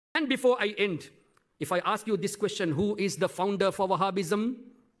And before I end, if I ask you this question, who is the founder for Wahhabism?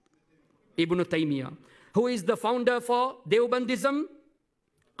 Ibn Taymiyyah. Who is the founder for Deobandism?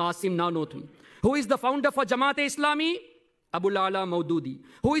 Qasim Nanotwi. Who is the founder for Jamaat-e-Islami? Abul Ala Maududi.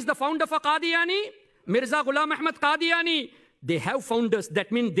 Who is the founder for Qadiani? Mirza Ghulam Ahmad Qadiani. They have founders.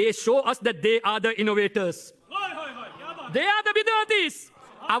 That means they show us that they are the innovators. They are the bid'atis.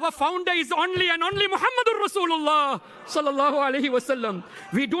 Our founder is only and only Muhammadur Rasulullah sallallahu alaihi wasallam.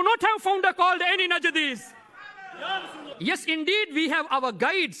 We do not have founder called any Najdis. Yes, indeed, we have our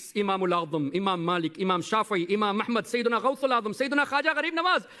guides, Imam al-Azam, Imam Malik, Imam Shafi'i, Imam Ahmad, Sayyidina Ghawthul Azam, Sayyidina Khaja Gharib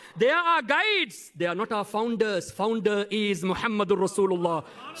Nawaz. They are our guides. They are not our founders. Founder is Muhammadur Rasulullah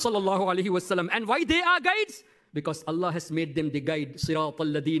sallallahu alaihi wasallam. And why they are guides? Because Allah has made them the guide.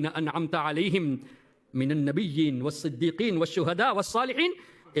 Siratal ladina an'amta alayhim minan nabiyyin was siddiqeen was shuhada was salihin.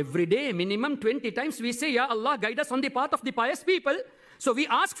 Every day, minimum 20 times we say, Ya Allah, guide us on the path of the pious people. So we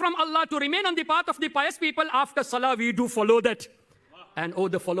ask from Allah to remain on the path of the pious people. After Salah, we do follow that. And oh,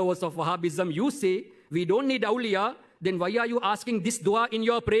 the followers of Wahhabism, you say, we don't need awliya. Then why are you asking this dua in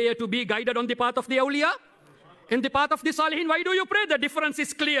your prayer to be guided on the path of the awliya? In the path of the salihin, why do you pray? The difference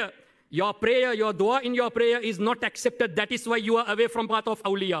is clear. Your prayer, your dua in your prayer is not accepted. That is why you are away from path of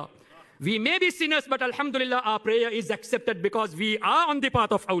awliya. We may be sinners, but alhamdulillah, our prayer is accepted because we are on the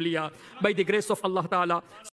path of awliya by the grace of Allah Ta'ala.